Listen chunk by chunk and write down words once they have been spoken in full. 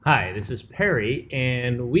Hi, this is Perry,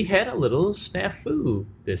 and we had a little snafu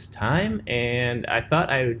this time, and I thought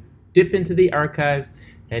I would dip into the archives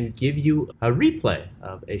and give you a replay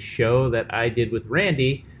of a show that I did with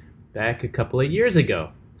Randy back a couple of years ago.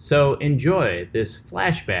 So enjoy this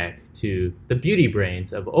flashback to the beauty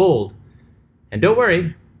brains of old. And don't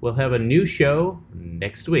worry, we'll have a new show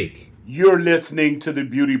next week. You're listening to the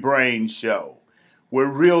Beauty Brain Show, where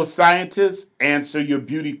real scientists answer your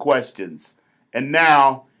beauty questions. And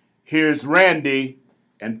now, here's Randy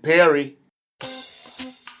and Perry.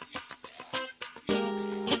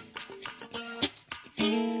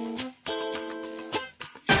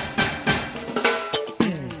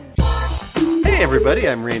 Hey everybody,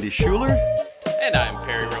 I'm Randy Schuler. And I'm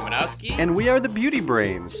Perry Romanowski. And we are the Beauty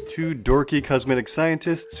Brains, two dorky cosmetic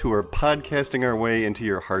scientists who are podcasting our way into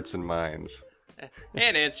your hearts and minds.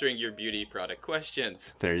 And answering your beauty product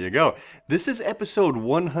questions. There you go. This is episode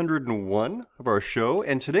 101 of our show,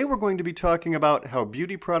 and today we're going to be talking about how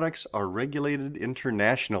beauty products are regulated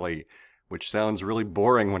internationally, which sounds really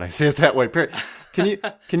boring when I say it that way. Perry,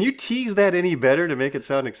 can you tease that any better to make it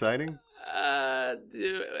sound exciting?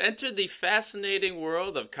 Enter the fascinating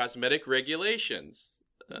world of cosmetic regulations.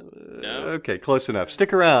 No? Okay, close enough.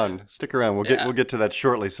 Stick around. We'll get to that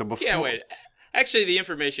shortly. So before... Can't wait. Actually, the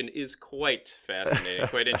information is quite fascinating,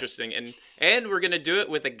 quite interesting, and we're going to do it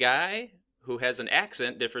with a guy who has an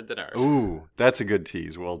accent different than ours. Ooh, that's a good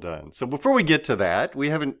tease. Well done. So before we get to that, we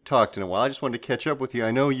haven't talked in a while. I just wanted to catch up with you.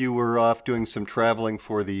 I know you were off doing some traveling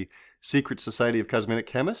for the Secret Society of Cosmetic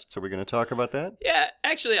Chemists. Are we going to talk about that? Yeah,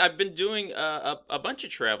 actually, I've been doing a bunch of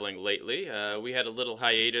traveling lately. We had a little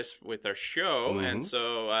hiatus with our show, and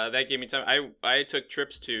so that gave me time. I took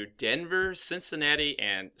trips to Denver, Cincinnati,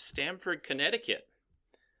 and Stamford, Connecticut.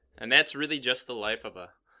 And that's really just the life of a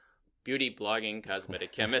beauty blogging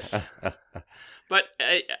cosmetic chemist. But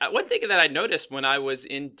one thing that I noticed when I was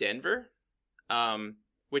in Denver,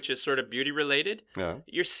 which is sort of beauty related,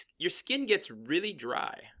 your skin gets really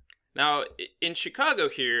dry. Now, in Chicago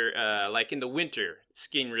here, like in the winter,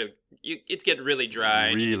 skin it's getting really dry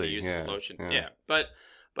and you need to use lotions. Yeah. But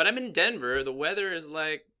I'm in Denver. The weather is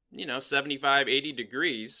like, 75, 80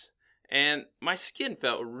 degrees, and my skin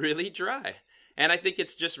felt really dry. And I think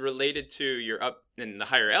it's just related to you're up in the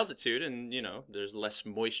higher altitude and, there's less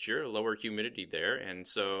moisture, lower humidity there. And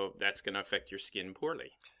so that's going to affect your skin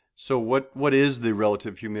poorly. So what is the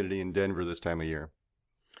relative humidity in Denver this time of year?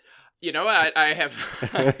 I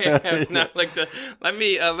have not like to. Let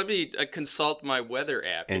me consult my weather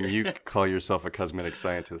app. And here. you call yourself a cosmetic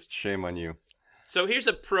scientist. Shame on you. So here's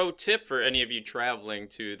a pro tip for any of you traveling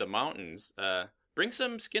to the mountains. Bring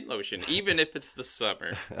some skin lotion, even if it's the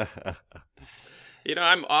summer.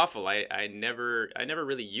 I'm awful. I never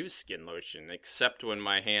really use skin lotion except when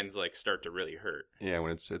my hands start to really hurt. Yeah,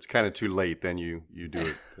 when it's kind of too late, then you do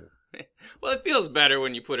it. Well, it feels better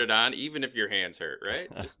when you put it on, even if your hands hurt, right?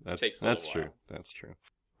 Just takes a little while. That's true.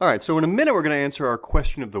 All right, so in a minute we're going to answer our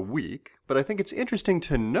question of the week, but I think it's interesting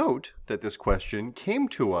to note that this question came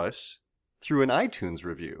to us through an iTunes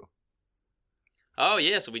review. Oh,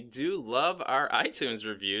 yes, we do love our iTunes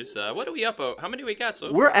reviews. What are we up? How many we got so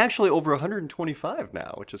far? We're actually over 125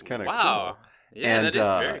 now, which is kind of cool. Yeah, and, that is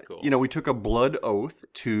very cool. We took a blood oath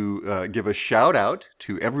to give a shout out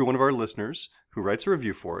to every one of our listeners who writes a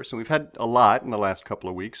review for us. And we've had a lot in the last couple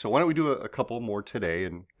of weeks. So why don't we do a couple more today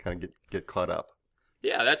and kind of get caught up?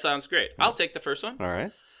 Yeah, that sounds great. I'll take the first one. All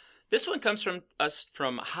right. This one comes from us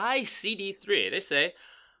from High CD3. They say,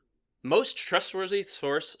 most trustworthy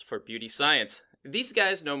source for beauty science. These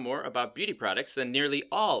guys know more about beauty products than nearly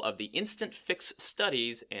all of the instant fix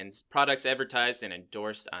studies and products advertised and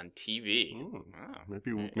endorsed on TV.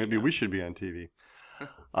 Ooh, maybe we should be on TV.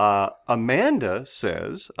 Amanda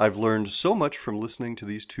says, I've learned so much from listening to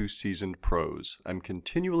these two seasoned pros. I'm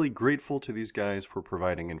continually grateful to these guys for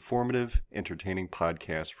providing informative, entertaining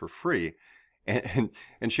podcasts for free. And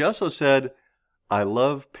she also said, I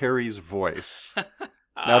love Perry's voice.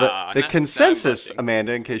 Now, the consensus,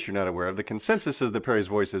 Amanda, in case you're not aware of, the consensus is that Perry's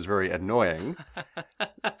voice is very annoying.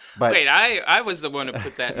 But... Wait, I was the one who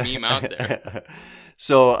put that meme out there.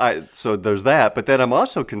 So there's that. But then I'm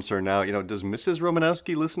also concerned now, does Mrs.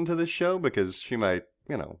 Romanowski listen to this show? Because she might,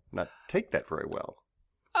 not take that very well.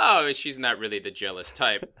 Oh, she's not really the jealous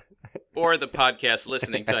type. Or the podcast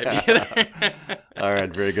listening type either. All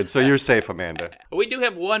right, very good. So you're safe, Amanda. We do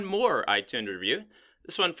have one more iTunes review.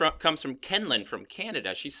 This one comes from Kenlyn from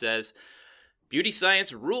Canada. She says, Beauty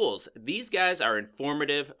Science Rules. These guys are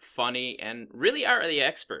informative, funny, and really are the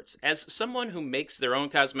experts. As someone who makes their own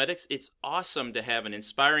cosmetics, it's awesome to have an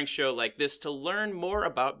inspiring show like this to learn more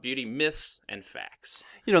about beauty myths and facts.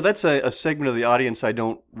 You know, that's a segment of the audience I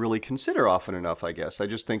don't really consider often enough, I guess. I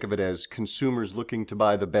just think of it as consumers looking to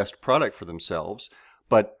buy the best product for themselves.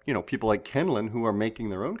 But, you know, people like Kenlin who are making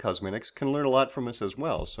their own cosmetics can learn a lot from us as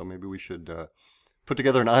well. So maybe we should put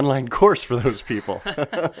together an online course for those people.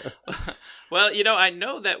 Well, you know, I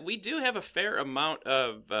know that we do have a fair amount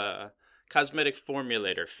of cosmetic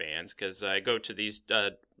formulator fans because I go to these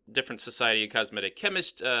different Society of Cosmetic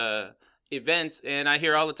Chemists events, and I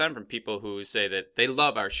hear all the time from people who say that they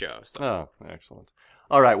love our show. So. Oh, excellent.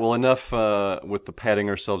 All right, well, enough with the patting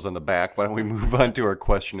ourselves on the back. Why don't we move on to our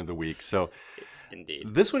question of the week? So, Indeed.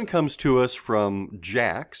 This one comes to us from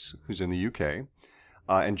Jacs, who's in the UK.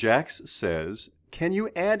 And Jacs says, can you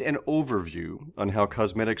add an overview on how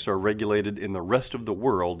cosmetics are regulated in the rest of the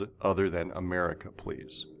world other than America,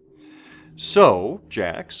 please? So,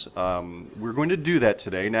 Jacs, we're going to do that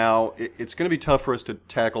today. Now, it's going to be tough for us to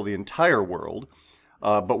tackle the entire world.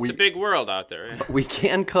 But it's a big world out there. We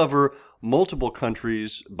can cover multiple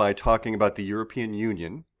countries by talking about the European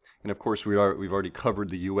Union. And, of course, we've already covered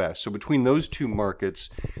the U.S. So between those two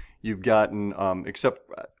markets, you've gotten, except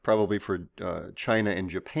probably for China and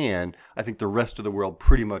Japan, I think the rest of the world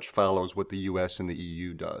pretty much follows what the U.S. and the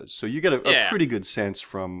EU does. So you get a pretty good sense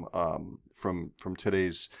from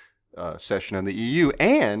today's session on the EU.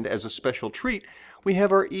 And as a special treat, we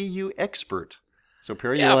have our EU expert. So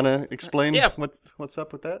Perry, you want to explain what's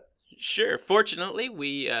up with that? Sure. Fortunately,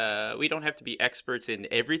 we don't have to be experts in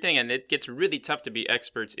everything, and it gets really tough to be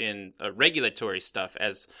experts in regulatory stuff.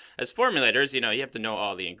 As formulators, you know, you have to know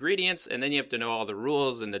all the ingredients, and then you have to know all the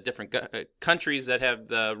rules in the different countries that have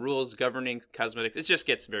the rules governing cosmetics. It just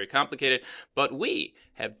gets very complicated. But we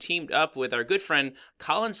have teamed up with our good friend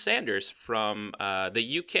Colin Sanders from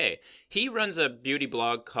the UK. He runs a beauty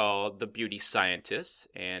blog called The Beauty Scientist,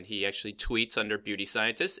 and he actually tweets under Beauty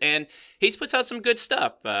Scientist, and he's puts out some good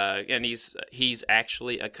stuff. And he's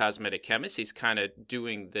actually a cosmetic chemist. He's kind of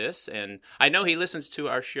doing this, and I know he listens to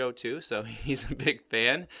our show too, so he's a big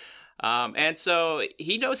fan. And so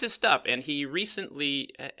he knows his stuff, and he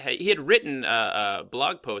had written a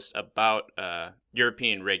blog post about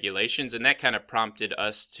European regulations, and that kind of prompted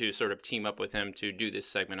us to sort of team up with him to do this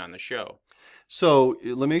segment on the show. So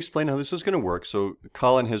let me explain how this is going to work. So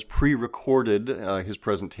Colin has pre-recorded his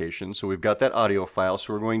presentation, so we've got that audio file.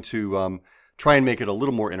 So we're going to try and make it a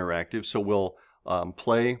little more interactive. So we'll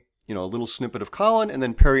play, a little snippet of Colin, and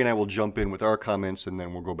then Perry and I will jump in with our comments, and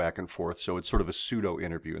then we'll go back and forth. So it's sort of a pseudo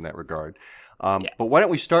interview in that regard. But why don't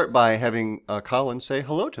we start by having Colin say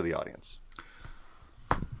hello to the audience?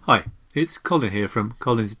 Hi, it's Colin here from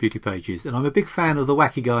Colin's Beauty Pages, and I'm a big fan of the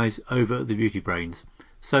wacky guys over at the Beauty Brains.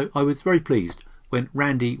 So I was very pleased when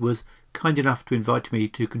Randy was kind enough to invite me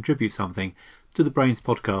to contribute something to the Brains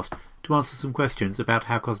podcast to answer some questions about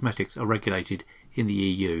how cosmetics are regulated in the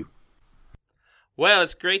EU. Well,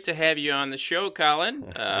 it's great to have you on the show,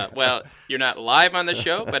 Colin. Well, you're not live on the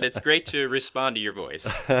show, but it's great to respond to your voice.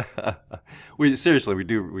 We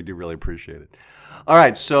do really appreciate it. All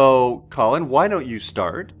right, so Colin, why don't you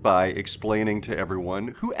start by explaining to everyone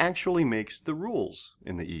who actually makes the rules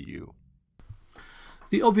in the EU?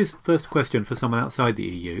 The obvious first question for someone outside the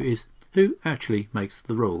EU is, who actually makes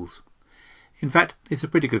the rules? In fact, it's a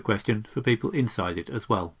pretty good question for people inside it as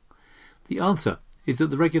well. The answer is that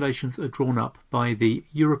the regulations are drawn up by the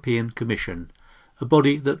European Commission, a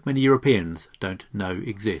body that many Europeans don't know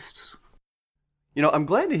exists. I'm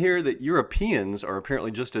glad to hear that Europeans are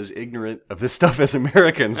apparently just as ignorant of this stuff as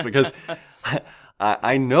Americans, because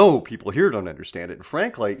I know people here don't understand it. And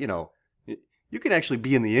frankly, you can actually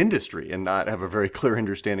be in the industry and not have a very clear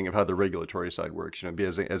understanding of how the regulatory side works. Be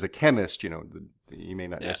as a chemist, you may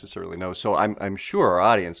not necessarily know. So I'm sure our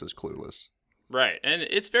audience is clueless. Right, and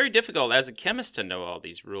it's very difficult as a chemist to know all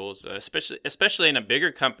these rules, especially in a bigger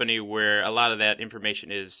company where a lot of that information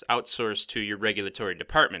is outsourced to your regulatory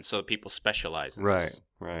department, so people specialize in this.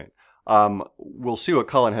 Right. We'll see what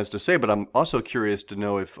Colin has to say, but I'm also curious to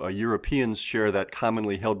know if Europeans share that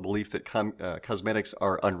commonly held belief that cosmetics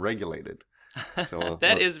are unregulated. So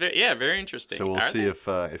is very interesting. So we'll see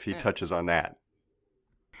if he touches on that.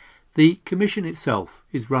 The Commission itself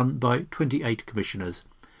is run by 28 commissioners,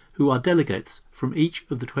 who are delegates from each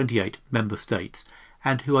of the 28 member states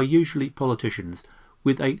and who are usually politicians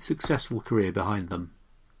with a successful career behind them.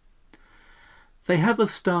 They have a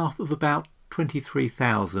staff of about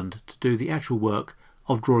 23,000 to do the actual work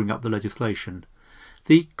of drawing up the legislation.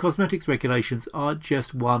 The cosmetics regulations are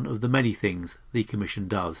just one of the many things the Commission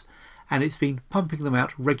does, and it's been pumping them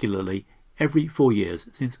out regularly every 4 years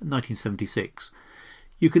since 1976.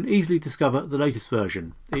 You can easily discover the latest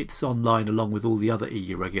version. It's online along with all the other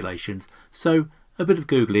EU regulations, so a bit of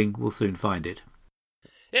Googling will soon find it.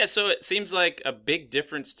 Yeah, so it seems like a big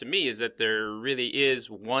difference to me is that there really is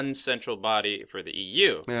one central body for the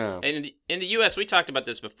EU. Yeah. And in the US, we talked about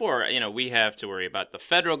this before, we have to worry about the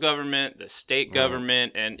federal government, the state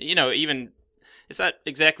government, and, even, it's not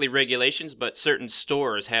exactly regulations, but certain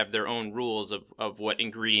stores have their own rules of what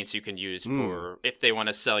ingredients you can use for if they want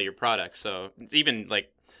to sell your products. So it's even like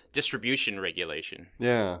distribution regulation.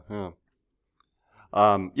 Yeah.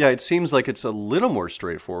 It seems like it's a little more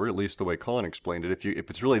straightforward, at least the way Colin explained it. If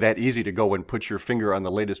it's really that easy to go and put your finger on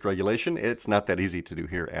the latest regulation, it's not that easy to do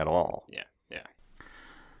here at all. Yeah.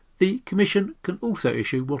 The Commission can also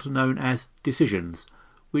issue what are known as decisions,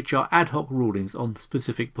 which are ad hoc rulings on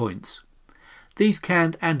specific points. These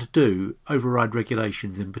can and do override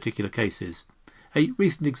regulations in particular cases. A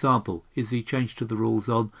recent example is the change to the rules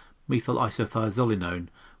on methyl isothiazolinone,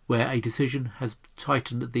 where a decision has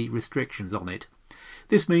tightened the restrictions on it.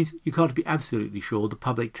 This means you can't be absolutely sure the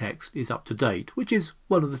public text is up to date, which is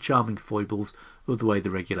one of the charming foibles of the way the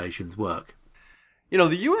regulations work.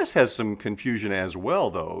 The U.S. has some confusion as well,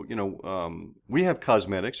 though. We have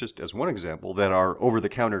cosmetics, just as one example, that are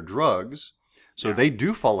over-the-counter drugs, so they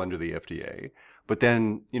do fall under the FDA. But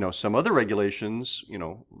then, some other regulations,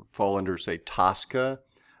 fall under, say, TSCA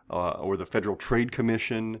or the Federal Trade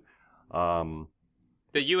Commission.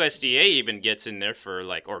 The USDA even gets in there for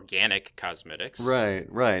like organic cosmetics.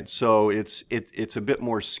 Right. So it's a bit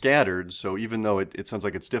more scattered. So even though it sounds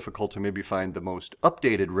like it's difficult to maybe find the most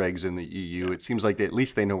updated regs in the EU, it seems like at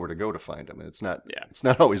least they know where to go to find them. It's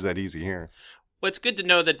not always that easy here. Well, it's good to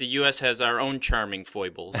know that the U.S. has our own charming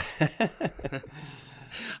foibles.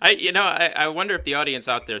 I wonder if the audience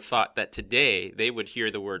out there thought that today they would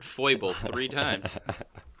hear the word foible 3 times.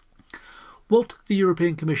 What the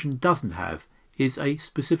European Commission doesn't have is a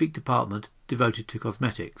specific department devoted to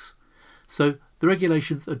cosmetics. So the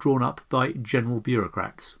regulations are drawn up by general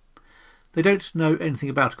bureaucrats. They don't know anything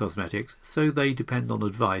about cosmetics, so they depend on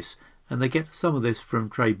advice, and they get some of this from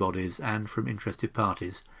trade bodies and from interested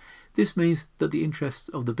parties. This means that the interests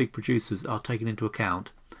of the big producers are taken into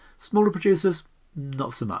account. Smaller producers,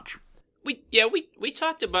 not so much. We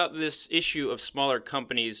talked about this issue of smaller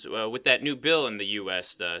companies with that new bill in the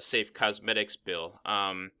U.S., the Safe Cosmetics Bill.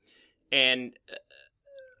 And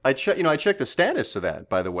I checked the status of that,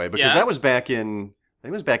 by the way, because that was back in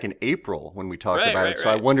April when we talked about it. So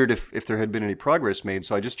I wondered if there had been any progress made.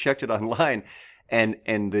 So I just checked it online, and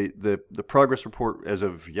the progress report as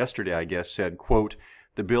of yesterday, I guess, said, quote,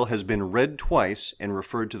 "The bill has been read twice and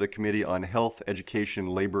referred to the Committee on Health, Education,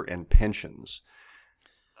 Labor, and Pensions."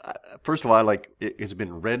 First of all, it's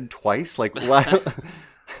been read twice? Why?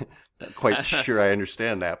 Not quite sure I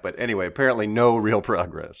understand that, but anyway, apparently no real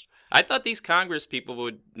progress. I thought these Congress people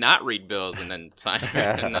would not read bills and then sign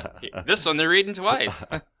it. This one they're reading twice.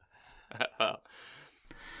 Well.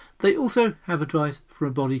 They also have advice from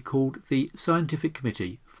a body called the Scientific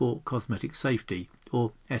Committee for Cosmetic Safety,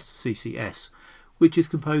 or SCCS, which is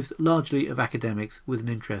composed largely of academics with an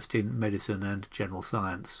interest in medicine and general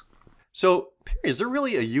science. So, is there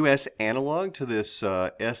really a U.S. analog to this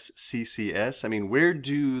SCCS? I mean, where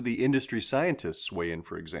do the industry scientists weigh in,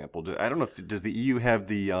 for example? I don't know, does the EU have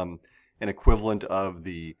the an equivalent of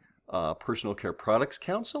the Personal Care Products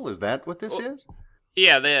Council? Is that what this is?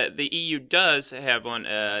 Yeah, the EU does have one.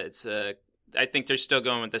 I think they're still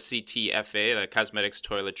going with the CTFA, the Cosmetics,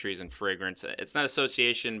 Toiletries, and Fragrance. It's not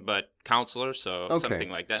association, but counselor, so something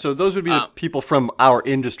like that. So those would be the people from our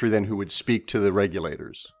industry then who would speak to the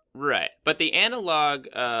regulators. Right. But the analog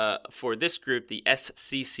for this group, the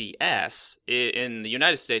SCCS, in the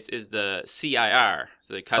United States is the CIR,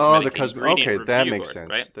 the Cosmetic Ingredient Review that Board, makes sense.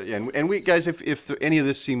 Right? Yeah, and we guys, if any of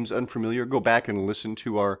this seems unfamiliar, go back and listen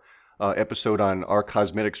to our episode on Are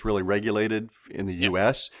Cosmetics Really Regulated in the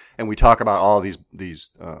U.S., and we talk about all these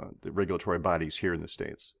the regulatory bodies here in the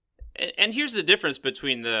States. And here's the difference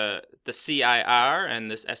between the CIR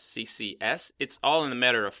and this SCCS. It's all in the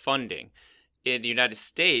matter of funding. In the United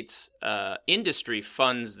States, industry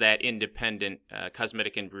funds that independent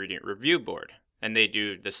Cosmetic Ingredient Review Board, and they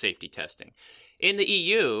do the safety testing. In the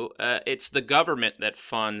EU, it's the government that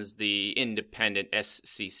funds the independent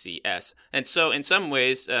SCCS. And so in some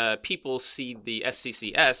ways, people see the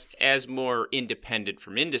SCCS as more independent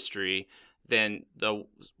from industry than the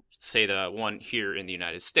say, the one here in the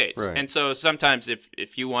United States. Right. And so sometimes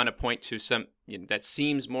if you want to point to some that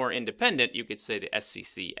seems more independent, you could say the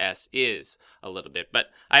SCCS is a little bit. But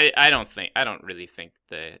I don't really think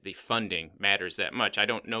the funding matters that much. I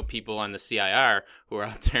don't know people on the CIR who are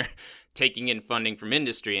out there taking in funding from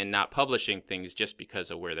industry and not publishing things just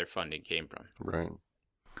because of where their funding came from. Right.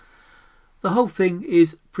 The whole thing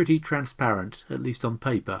is pretty transparent, at least on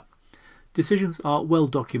paper. Decisions are well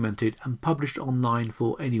documented and published online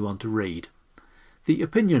for anyone to read. The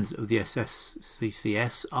opinions of the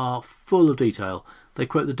SCCS are full of detail. They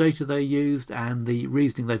quote the data they used and the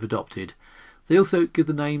reasoning they've adopted. They also give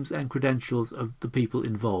the names and credentials of the people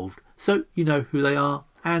involved, so you know who they are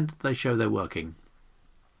and they show they're working.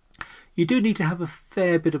 You do need to have a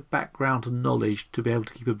fair bit of background and knowledge to be able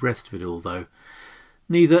to keep abreast of it all, though.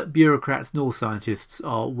 Neither bureaucrats nor scientists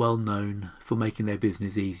are well known for making their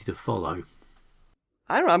business easy to follow.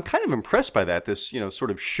 I don't know, I'm kind of impressed by that. This,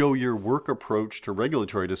 sort of show your work approach to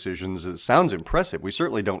regulatory decisions. It sounds impressive. We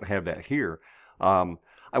certainly don't have that here. I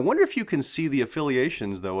wonder if you can see the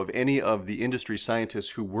affiliations, though, of any of the industry scientists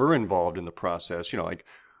who were involved in the process, like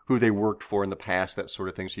who they worked for in the past, that sort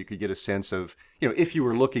of thing, so you could get a sense of, if you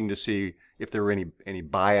were looking to see if there were any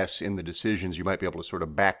bias in the decisions, you might be able to sort of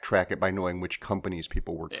backtrack it by knowing which companies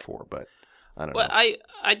people worked for. But I don't know.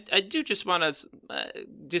 I do just want to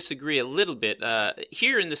disagree a little bit.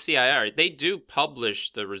 Here in the CIR, they do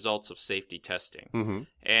publish the results of safety testing. Mm-hmm.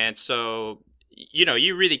 And so,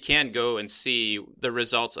 you really can go and see the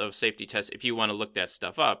results of safety tests if you want to look that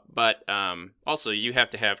stuff up. But also, you have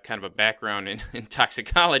to have kind of a background in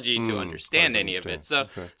toxicology to understand any of it. So,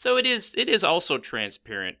 okay. So it is also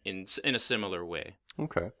transparent in a similar way.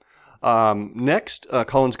 Okay. Next,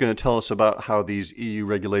 Colin's going to tell us about how these EU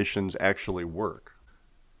regulations actually work.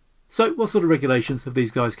 So what sort of regulations have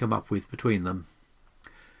these guys come up with between them?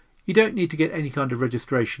 You don't need to get any kind of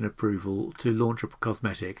registration approval to launch up a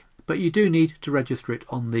cosmetic, but you do need to register it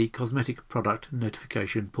on the Cosmetic Product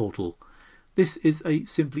Notification Portal. This is a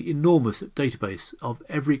simply enormous database of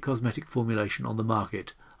every cosmetic formulation on the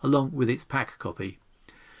market, along with its pack copy.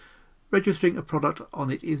 Registering a product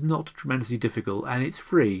on it is not tremendously difficult, and it's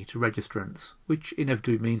free to registrants, which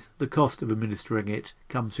inevitably means the cost of administering it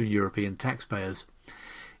comes from European taxpayers.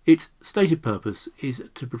 Its stated purpose is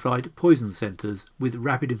to provide poison centres with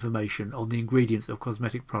rapid information on the ingredients of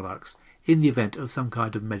cosmetic products in the event of some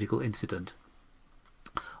kind of medical incident.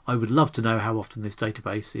 I would love to know how often this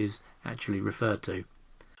database is actually referred to.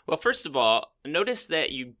 Well, first of all, notice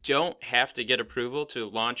that you don't have to get approval to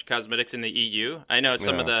launch cosmetics in the EU. I know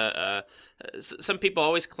some of the some people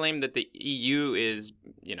always claim that the EU is,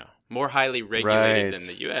 more highly regulated than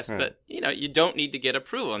the US, but you don't need to get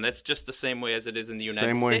approval, and that's just the same way as it is in the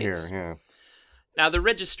United States. Same way here, yeah. Now, the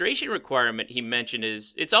registration requirement he mentioned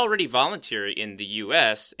it's already voluntary in the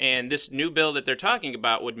U.S., and this new bill that they're talking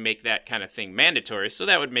about would make that kind of thing mandatory, so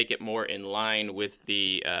that would make it more in line with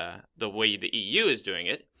the way the EU is doing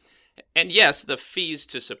it. And yes, the fees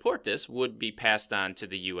to support this would be passed on to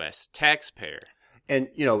the U.S. taxpayer. And,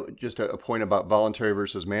 just a point about voluntary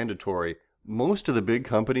versus mandatory. Most of the big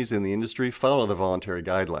companies in the industry follow the voluntary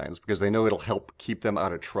guidelines because they know it'll help keep them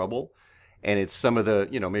out of trouble. And it's some of the,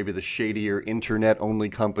 maybe the shadier internet-only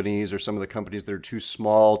companies or some of the companies that are too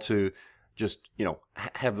small to just,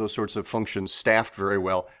 have those sorts of functions staffed very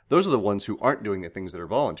well. Those are the ones who aren't doing the things that are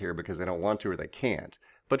voluntary because they don't want to or they can't.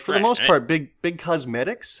 But for the most part, big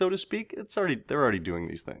cosmetics, so to speak, they're already doing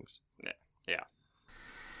these things. Yeah.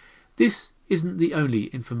 This isn't the only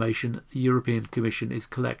information the European Commission is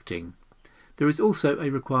collecting. There is also a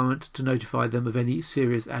requirement to notify them of any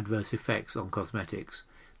serious adverse effects on cosmetics.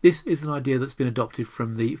 This is an idea that's been adopted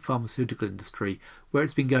from the pharmaceutical industry, where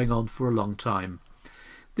it's been going on for a long time.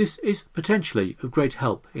 This is potentially of great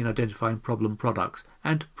help in identifying problem products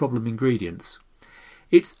and problem ingredients.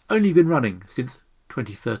 It's only been running since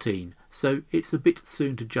 2013, so it's a bit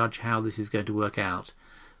soon to judge how this is going to work out.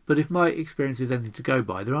 But if my experience is anything to go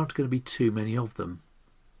by, there aren't going to be too many of them.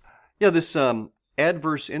 Yeah, this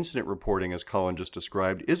adverse incident reporting, as Colin just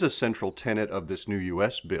described, is a central tenet of this new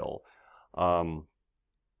U.S. bill. And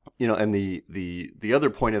the other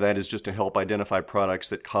point of that is just to help identify products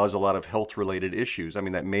that cause a lot of health-related issues. I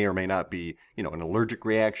mean, that may or may not be, an allergic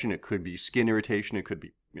reaction. It could be skin irritation. It could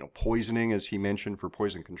be, poisoning, as he mentioned, for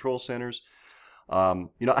poison control centers. I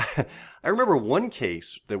remember one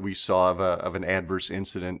case that we saw of an adverse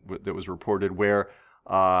incident that was reported where,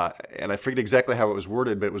 and I forget exactly how it was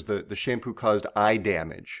worded, but it was the shampoo caused eye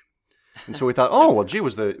damage. And so we thought, oh, well, gee,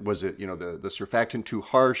 was it the surfactant too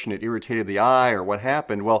harsh and it irritated the eye, or what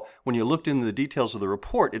happened? Well, when you looked into the details of the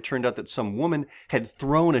report, it turned out that some woman had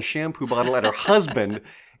thrown a shampoo bottle at her husband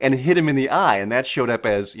and hit him in the eye, and that showed up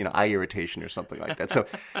as, eye irritation or something like that. So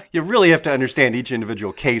you really have to understand each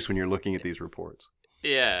individual case when you're looking at these reports.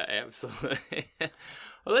 Yeah, absolutely.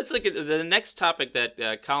 Well, let's look at the next topic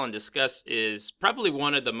that Colin discussed is probably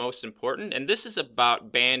one of the most important, and this is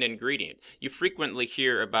about banned ingredient. You frequently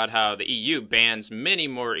hear about how the EU bans many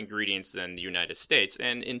more ingredients than the United States,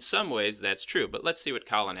 and in some ways that's true, but let's see what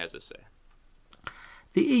Colin has to say.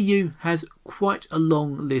 The EU has quite a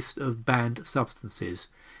long list of banned substances.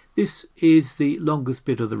 This is the longest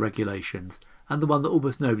bit of the regulations, and the one that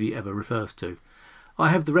almost nobody ever refers to. I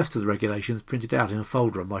have the rest of the regulations printed out in a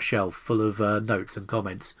folder on my shelf full of notes and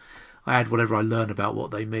comments. I add whatever I learn about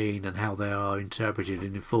what they mean and how they are interpreted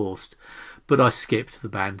and enforced, but I skipped the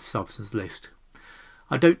banned substance list.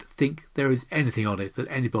 I don't think there is anything on it that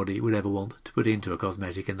anybody would ever want to put into a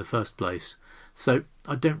cosmetic in the first place, so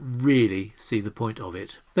I don't really see the point of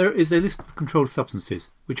it. There is a list of controlled substances,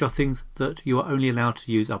 which are things that you are only allowed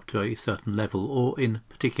to use up to a certain level or in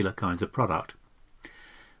particular kinds of product.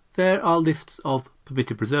 There are lists of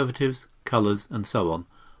permitted preservatives, colours and so on,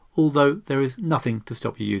 although there is nothing to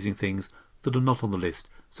stop you using things that are not on the list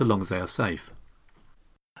so long as they are safe.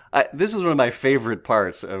 This is one of my favorite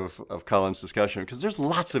parts of Colin's discussion, because there's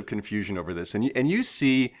lots of confusion over this, and you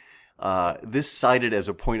see this cited as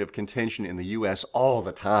a point of contention in the U.S. all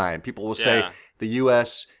the time. People will say the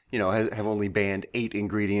U.S. have only banned 8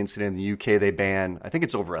 ingredients, and in the U.K. they ban, I think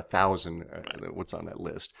it's over 1,000. What's on that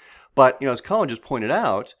list? But as Colin just pointed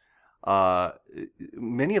out,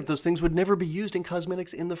 many of those things would never be used in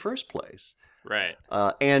cosmetics in the first place. Right.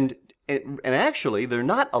 And actually, they're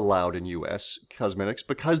not allowed in U.S. cosmetics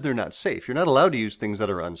because they're not safe. You're not allowed to use things that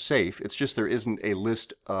are unsafe. It's just there isn't a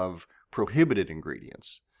list of prohibited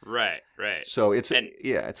ingredients. Right. So it's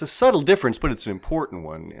a subtle difference, but it's an important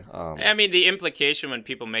one. I mean, the implication when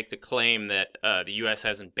people make the claim that the U.S.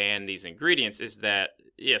 hasn't banned these ingredients is that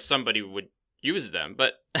somebody would use them,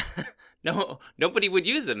 but no, nobody would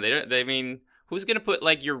use them. I mean, who's going to put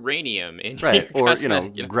like uranium in your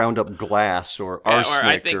cosmetic? Ground up glass or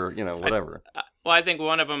arsenic or whatever. I think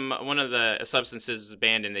one of the substances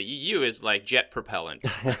banned in the EU is like jet propellant.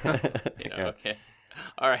 Okay.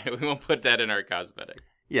 All right, we won't put that in our cosmetic.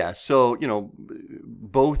 Yeah, so,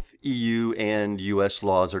 both EU and US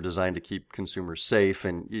laws are designed to keep consumers safe,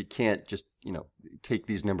 and you can't just, take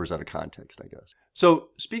these numbers out of context, I guess. So,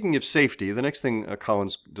 speaking of safety, the next thing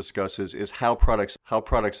Collins discusses is how products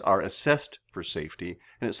are assessed for safety,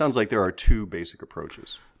 and it sounds like there are 2 basic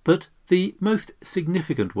approaches. But the most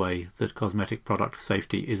significant way that cosmetic product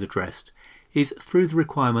safety is addressed is through the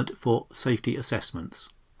requirement for safety assessments.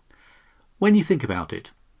 When you think about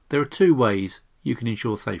it, there are 2 ways you can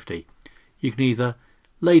ensure safety. You can either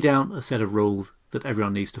lay down a set of rules that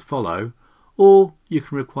everyone needs to follow, or you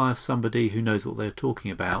can require somebody who knows what they're talking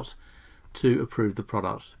about to approve the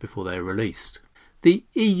product before they're released. The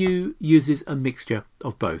EU uses a mixture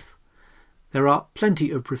of both. There are plenty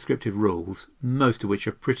of prescriptive rules, most of which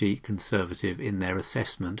are pretty conservative in their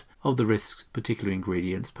assessment of the risks particular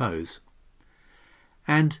ingredients pose.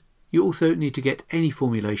 And you also need to get any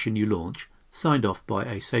formulation you launch signed off by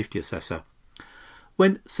a safety assessor.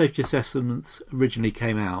 When safety assessments originally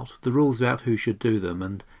came out, the rules about who should do them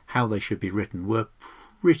and how they should be written were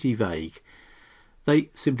pretty vague. They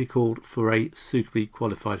simply called for a suitably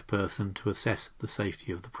qualified person to assess the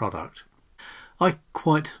safety of the product. I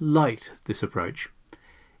quite liked this approach.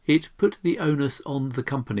 It put the onus on the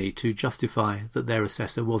company to justify that their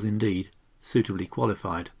assessor was indeed suitably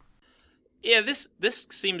qualified. Yeah, this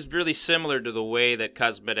seems really similar to the way that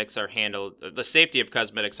cosmetics are handled, the safety of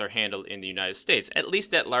cosmetics are handled in the United States, at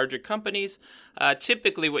least at larger companies.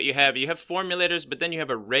 Typically what you have formulators, but then you have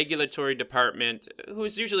a regulatory department who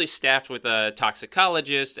is usually staffed with a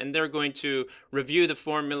toxicologist, and they're going to review the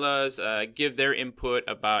formulas, give their input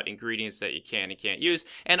about ingredients that you can and can't use,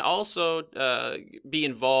 and also be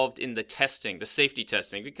involved in the testing, the safety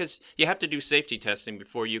testing, because you have to do safety testing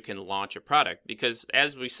before you can launch a product, because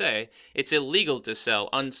as we say, it's illegal to sell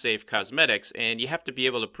unsafe cosmetics, and you have to be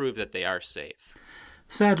able to prove that they are safe.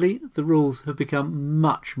 Sadly, the rules have become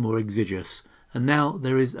much more exiguous, and now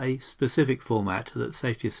there is a specific format that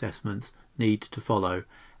safety assessments need to follow,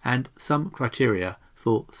 and some criteria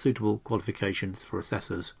for suitable qualifications for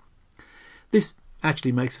assessors. This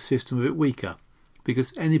actually makes the system a bit weaker,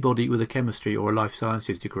 because anybody with a chemistry or a life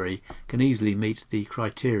sciences degree can easily meet the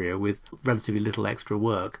criteria with relatively little extra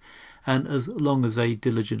work, and as long as they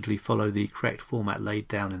diligently follow the correct format laid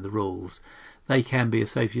down in the rules, they can be a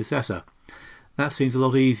safety assessor. That seems a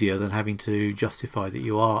lot easier than having to justify that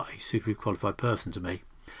you are a suitably qualified person to me.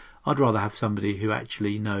 I'd rather have somebody who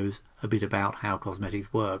actually knows a bit about how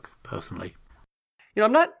cosmetics work, personally.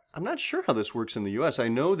 I'm not sure how this works in the U.S. I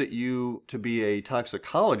know that to be a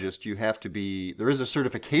toxicologist, you have to be, there is a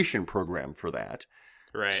certification program for that.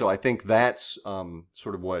 Right. So I think that's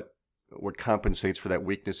sort of what compensates for that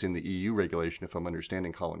weakness in the EU regulation, if I'm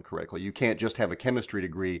understanding Colin correctly. You can't just have a chemistry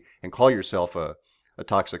degree and call yourself a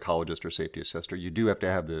toxicologist or safety assessor. You do have to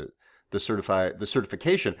have the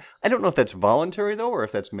certification. I don't know if that's voluntary, though, or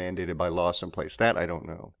if that's mandated by law someplace. That I don't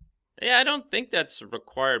know. Yeah, I don't think that's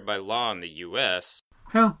required by law in the U.S.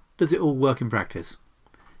 How does it all work in practice?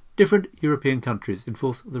 Different European countries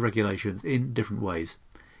enforce the regulations in different ways.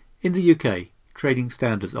 In the UK, trading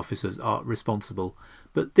standards officers are responsible,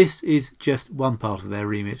 but this is just one part of their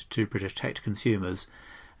remit to protect consumers,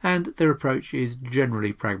 and their approach is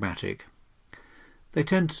generally pragmatic. They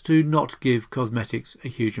tend to not give cosmetics a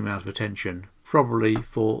huge amount of attention, probably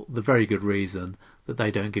for the very good reason that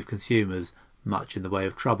they don't give consumers much in the way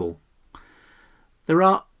of trouble. There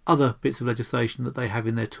are other bits of legislation that they have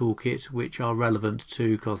in their toolkit which are relevant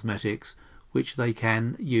to cosmetics, which they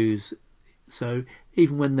can use. So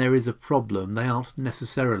even when there is a problem, they aren't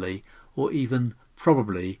necessarily or even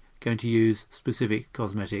probably going to use specific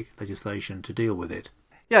cosmetic legislation to deal with it.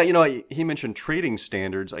 Yeah, he mentioned trading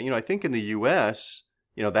standards. I think in the U.S.,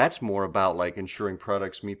 that's more about like ensuring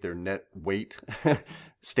products meet their net weight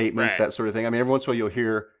statements, Right. that sort of thing. I mean, every once in a while you'll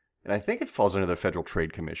hear, and I think it falls under the Federal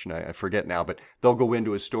Trade Commission, I forget now, but they'll go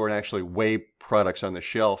into a store and actually weigh products on the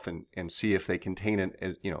shelf and see if they contain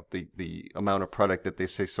the amount of product that they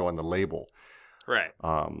say so on the label. Right.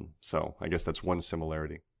 So I guess that's one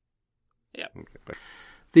similarity. Yeah. Okay,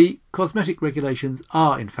 The cosmetic regulations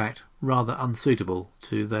are, in fact, rather unsuitable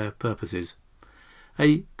to their purposes.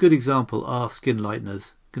 A good example are skin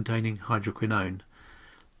lighteners containing hydroquinone.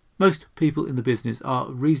 Most people in the business are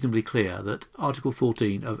reasonably clear that Article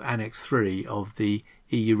 14 of Annex 3 of the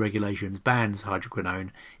EU regulations bans hydroquinone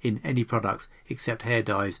in any products except hair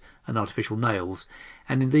dyes and artificial nails,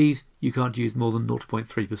 and in these you can't use more than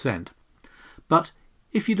 0.3%. But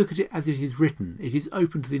if you look at it as it is written, it is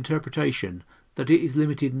open to the interpretation that it is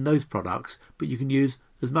limited in those products, but you can use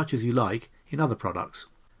as much as you like in other products.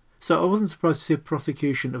 So I wasn't surprised to see a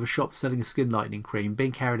prosecution of a shop selling a skin lightening cream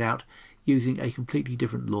being carried out using a completely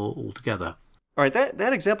different law altogether. All right,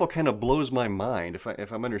 that example kind of blows my mind,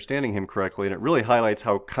 if I'm understanding him correctly, and it really highlights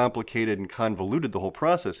how complicated and convoluted the whole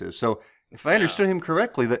process is. So if I understood him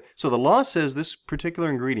correctly, so the law says this particular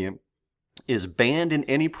ingredient is banned in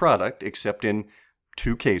any product except in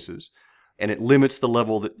 2 cases, and it limits the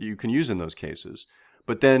level that you can use in those cases.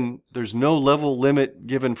 But then there's no level limit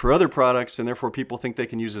given for other products, and therefore people think they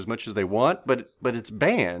can use as much as they want, but it's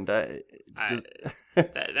banned. That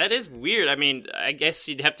is weird. I mean, I guess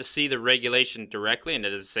you'd have to see the regulation directly, and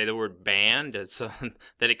does it say the word banned? It's,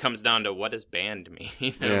 that it comes down to what does banned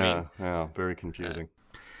mean? Yeah, very confusing.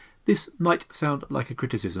 This might sound like a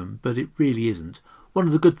criticism, but it really isn't. One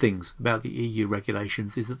of the good things about the EU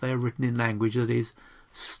regulations is that they are written in language that is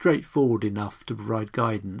straightforward enough to provide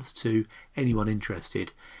guidance to anyone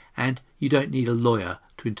interested, and you don't need a lawyer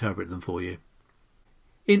to interpret them for you.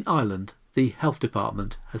 In Ireland, the Health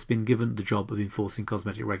Department has been given the job of enforcing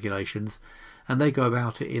cosmetic regulations, and they go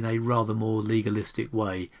about it in a rather more legalistic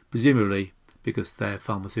way, presumably because their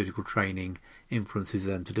pharmaceutical training influences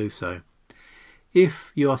them to do so.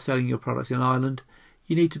 If you are selling your products in Ireland,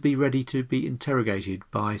 you need to be ready to be interrogated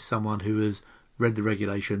by someone who has read the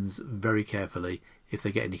regulations very carefully if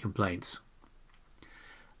they get any complaints.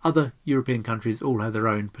 Other European countries all have their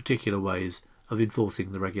own particular ways of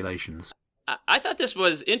enforcing the regulations. I thought this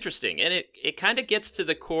was interesting, and it kind of gets to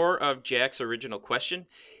the core of Jack's original question.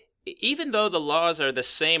 Even though the laws are the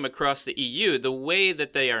same across the EU, the way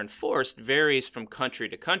that they are enforced varies from country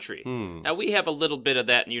to country. Now, we have a little bit of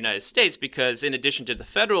that in the United States because in addition to the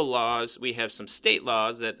federal laws, we have some state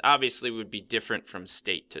laws that obviously would be different from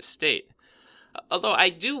state to state. Although I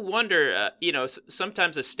do wonder,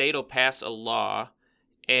 sometimes a state will pass a law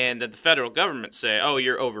and then the federal government say, oh,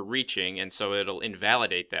 you're overreaching, and so it'll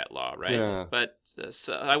invalidate that law, right? Yeah. But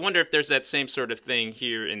so I wonder if there's that same sort of thing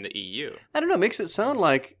here in the EU. I don't know. It makes it sound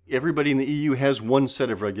like everybody in the EU has one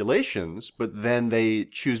set of regulations, but then they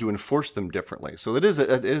choose to enforce them differently. So it is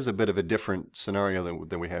a bit of a different scenario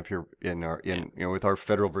than we have here with our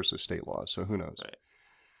federal versus state laws. So who knows? Right.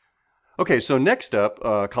 Okay, so next up,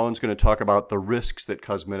 Colin's going to talk about the risks that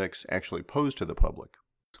cosmetics actually pose to the public.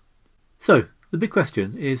 So, the big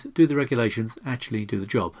question is, do the regulations actually do the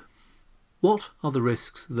job? What are the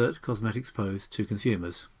risks that cosmetics pose to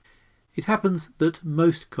consumers? It happens that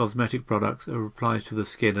most cosmetic products are applied to the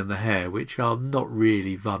skin and the hair, which are not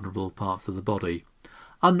really vulnerable parts of the body.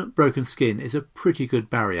 Unbroken skin is a pretty good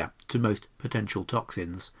barrier to most potential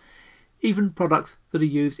toxins. Even products that are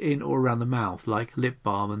used in or around the mouth, like lip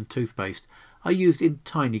balm and toothpaste, are used in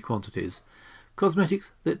tiny quantities.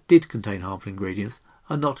 Cosmetics that did contain harmful ingredients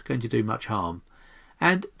are not going to do much harm,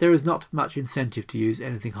 and there is not much incentive to use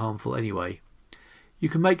anything harmful anyway. You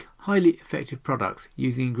can make highly effective products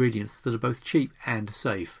using ingredients that are both cheap and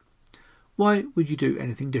safe. Why would you do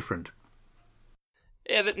anything different?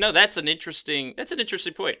 Yeah, that's an interesting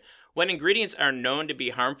point. When ingredients are known to be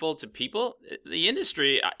harmful to people, the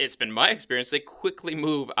industry, it's been my experience, they quickly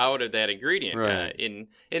move out of that ingredient. Right.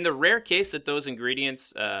 In the rare case that those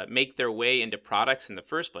ingredients make their way into products in the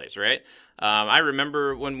first place, right? I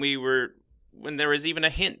remember when there was even a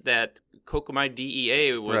hint that cocamide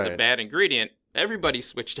DEA was a bad ingredient, everybody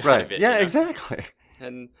switched out of it. Yeah, exactly.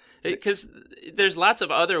 And because there's lots of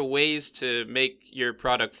other ways to make your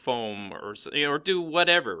product foam or do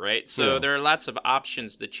whatever, right? So there are lots of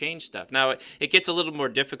options to change stuff. Now, it gets a little more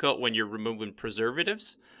difficult when you're removing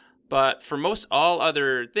preservatives, but for most all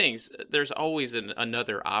other things, there's always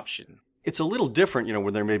another option. It's a little different,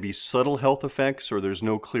 when there may be subtle health effects or there's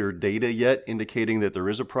no clear data yet indicating that there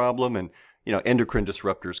is a problem. And, endocrine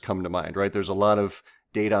disruptors come to mind, right? There's a lot of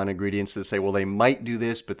data on ingredients that say, well, they might do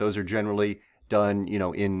this, but those are generally done,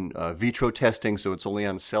 in vitro testing, so it's only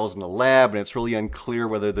on cells in the lab, and it's really unclear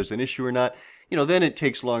whether there's an issue or not. Then it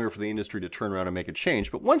takes longer for the industry to turn around and make a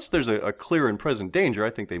change. But once there's a clear and present danger, I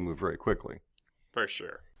think they move very quickly. For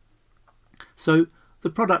sure. So the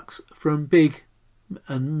products from big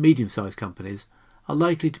and medium-sized companies are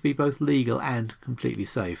likely to be both legal and completely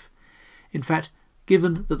safe. In fact,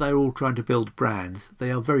 given that they're all trying to build brands,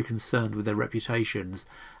 they are very concerned with their reputations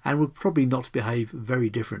and would probably not behave very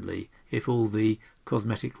differently if all the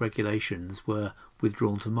cosmetic regulations were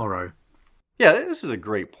withdrawn tomorrow. Yeah, this is a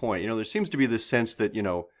great point. There seems to be this sense that,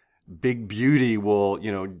 big beauty will,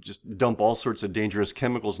 just dump all sorts of dangerous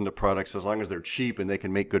chemicals into products as long as they're cheap and they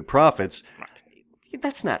can make good profits.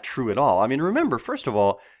 That's not true at all. I mean, remember, first of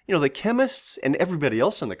all, the chemists and everybody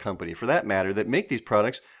else in the company, for that matter, that make these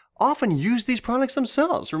products often use these products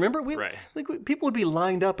themselves. Remember, people would be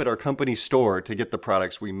lined up at our company store to get the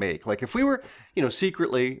products we make. Like if we were,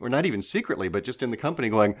 secretly, or not even secretly, but just in the company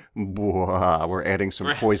going, we're adding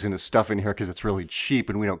some poisonous stuff in here because it's really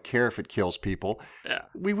cheap and we don't care if it kills people. Yeah.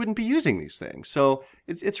 We wouldn't be using these things. So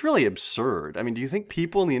it's really absurd. I mean, do you think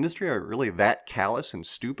people in the industry are really that callous and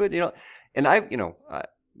stupid? And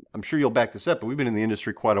I'm sure you'll back this up, but we've been in the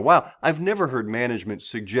industry quite a while. I've never heard management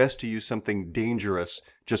suggest to use something dangerous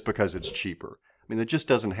just because it's cheaper. I mean, that just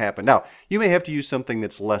doesn't happen. Now, you may have to use something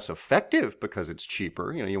that's less effective because it's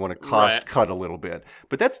cheaper. You want to cost cut a little bit.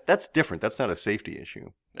 But that's different. That's not a safety issue.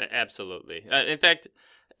 Absolutely. In fact,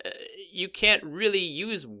 you can't really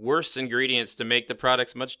use worse ingredients to make the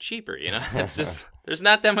products much cheaper. It's just there's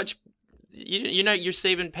not that much. You're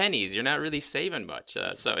saving pennies. You're not really saving much.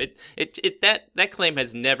 So that claim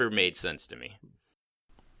has never made sense to me.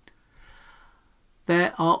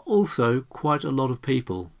 There are also quite a lot of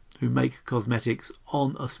people who make cosmetics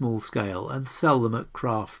on a small scale and sell them at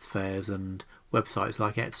crafts fairs and websites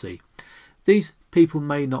like Etsy. These people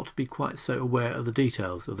may not be quite so aware of the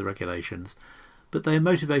details of the regulations, but they are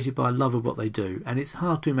motivated by love of what they do, and it's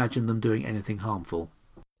hard to imagine them doing anything harmful.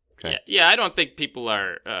 Okay. Yeah, I don't think people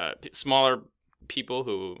are smaller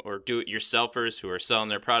people or do-it-yourselfers who are selling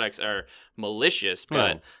their products are malicious,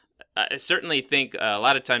 but I certainly think a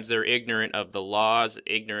lot of times they're ignorant of the laws,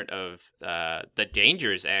 ignorant of the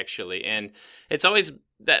dangers, actually. And it's always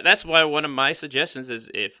that's why one of my suggestions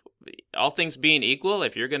is, if all things being equal,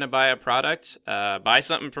 if you're going to buy a product, buy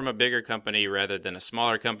something from a bigger company rather than a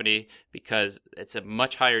smaller company, because it's a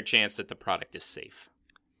much higher chance that the product is safe.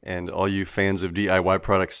 And all you fans of DIY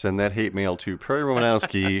products, send that hate mail to Perry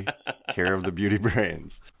Romanowski, care of the Beauty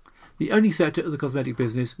Brains. The only sector of the cosmetic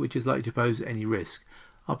business which is likely to pose any risk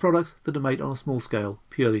are products that are made on a small scale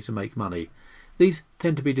purely to make money. These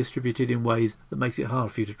tend to be distributed in ways that makes it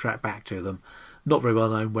hard for you to track back to them. Not very well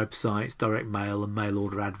known websites, direct mail and mail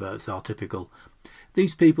order adverts are typical.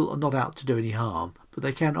 These people are not out to do any harm, but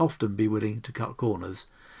they can often be willing to cut corners.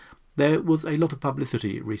 There was a lot of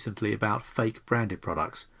publicity recently about fake branded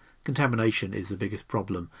products. Contamination is the biggest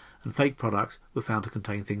problem, and fake products were found to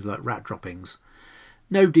contain things like rat droppings.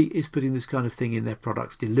 Nobody is putting this kind of thing in their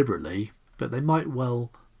products deliberately, but they might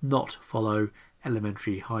well not follow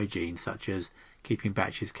elementary hygiene, such as keeping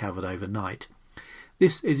batches covered overnight.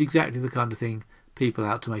 This is exactly the kind of thing people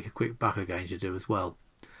out to make a quick buck are going to do as well.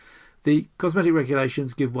 The cosmetic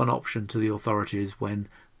regulations give one option to the authorities when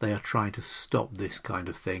they are trying to stop this kind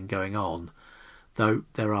of thing going on, though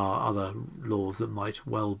there are other laws that might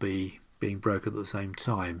well be being broken at the same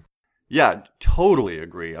time. Yeah, totally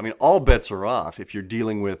agree. I mean, all bets are off if you're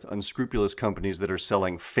dealing with unscrupulous companies that are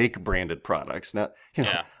selling fake branded products. Now,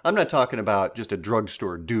 I'm not talking about just a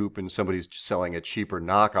drugstore dupe and somebody's selling a cheaper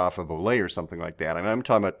knockoff of Olay or something like that. I mean, I'm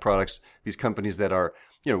talking about products, these companies that are,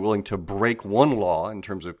 willing to break one law in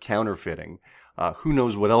terms of counterfeiting. Who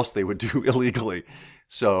knows what else they would do illegally?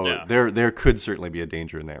 So there could certainly be a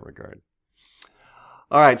danger in that regard.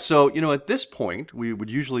 All right, so, at this point, we would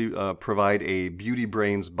usually provide a Beauty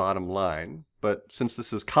Brains bottom line, but since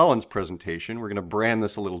this is Colin's presentation, we're going to brand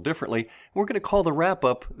this a little differently. We're going to call the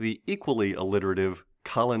wrap-up the equally alliterative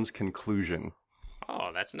Colin's conclusion. Oh,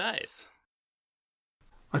 that's nice.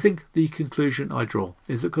 I think the conclusion I draw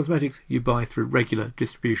is that cosmetics you buy through regular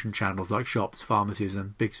distribution channels like shops, pharmacies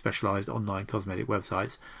and big specialised online cosmetic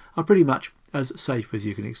websites are pretty much as safe as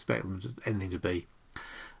you can expect anything to be.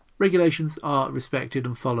 Regulations are respected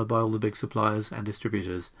and followed by all the big suppliers and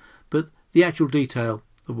distributors, but the actual detail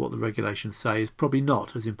of what the regulations say is probably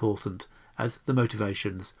not as important as the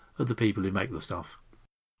motivations of the people who make the stuff.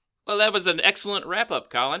 Well, that was an excellent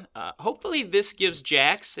wrap-up, Colin. Hopefully this gives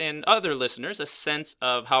Jacs and other listeners a sense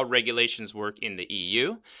of how regulations work in the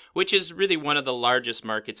EU, which is really one of the largest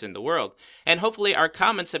markets in the world. And hopefully our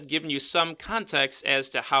comments have given you some context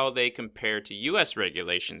as to how they compare to U.S.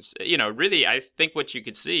 regulations. Really, I think what you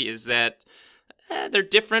could see is that they're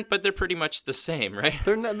different, but they're pretty much the same, right?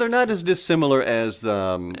 They're not as dissimilar as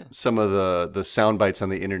some of the sound bites on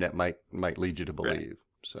the internet might lead you to believe. Right.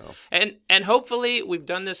 So and hopefully we've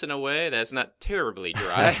done this in a way that's not terribly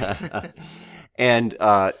dry. And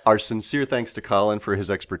our sincere thanks to Colin for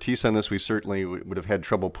his expertise on this. We certainly would have had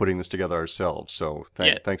trouble putting this together ourselves. So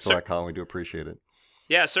thanks a lot, Colin. We do appreciate it.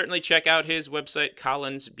 Yeah, certainly check out his website,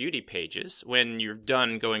 Colin's Beauty Pages, when you're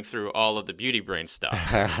done going through all of the Beauty Brain stuff.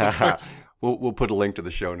 We'll put a link to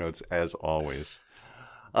the show notes as always.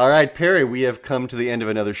 All right, Perry, we have come to the end of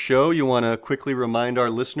another show. You want to quickly remind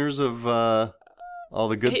our listeners of all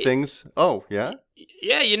the good things? Oh, yeah?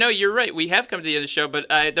 Yeah, you're right. We have come to the end of the show, but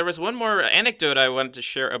there was one more anecdote I wanted to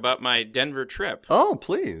share about my Denver trip. Oh,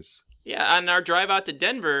 please. Yeah, on our drive out to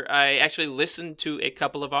Denver, I actually listened to a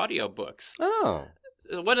couple of audiobooks. Oh.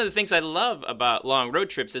 One of the things I love about long road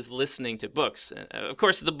trips is listening to books. Of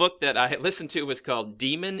course, the book that I listened to was called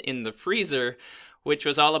Demon in the Freezer, which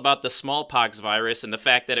was all about the smallpox virus and the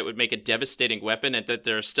fact that it would make a devastating weapon and that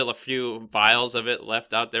there are still a few vials of it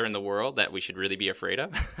left out there in the world that we should really be afraid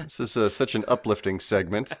of. This is such an uplifting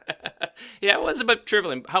segment. Yeah, it was a bit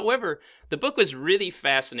trivial. However, the book was really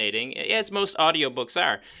fascinating, as most audiobooks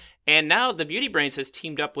are. And now the Beauty Brains has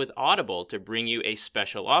teamed up with Audible to bring you a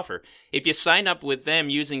special offer. If you sign up with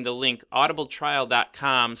them using the link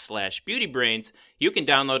audibletrial.com/beautybrains, you can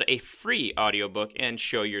download a free audiobook and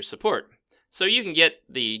show your support. So you can get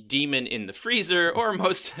the Demon in the Freezer or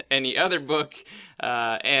most any other book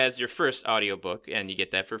as your first audiobook, and you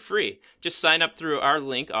get that for free. Just sign up through our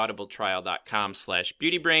link,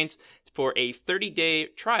 audibletrial.com/beautybrains, for a 30-day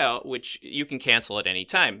trial, which you can cancel at any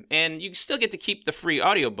time. And you still get to keep the free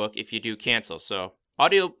audiobook if you do cancel. So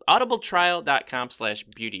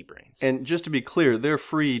audibletrial.com/beautybrains. And just to be clear, they're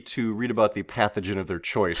free to read about the pathogen of their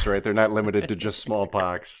choice, right? They're not limited to just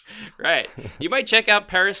smallpox. Right. You might check out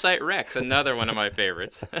Parasite Rex, another one of my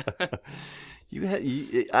favorites.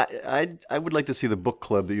 I would like to see the book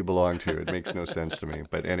club that you belong to. It makes no sense to me.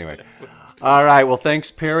 But anyway. All right. Well, thanks,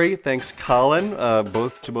 Perry. Thanks, Colin,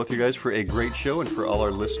 both of you guys for a great show, and for all our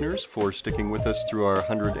listeners for sticking with us through our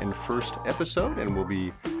 101st episode. And we'll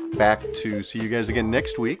be back to see you guys again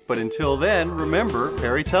next week. But until then, remember,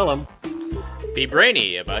 Perry, tell them. Be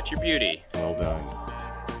brainy about your beauty. Well done.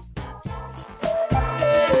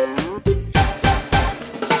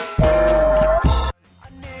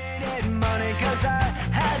 Money 'cause I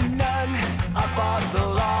had none. I bought the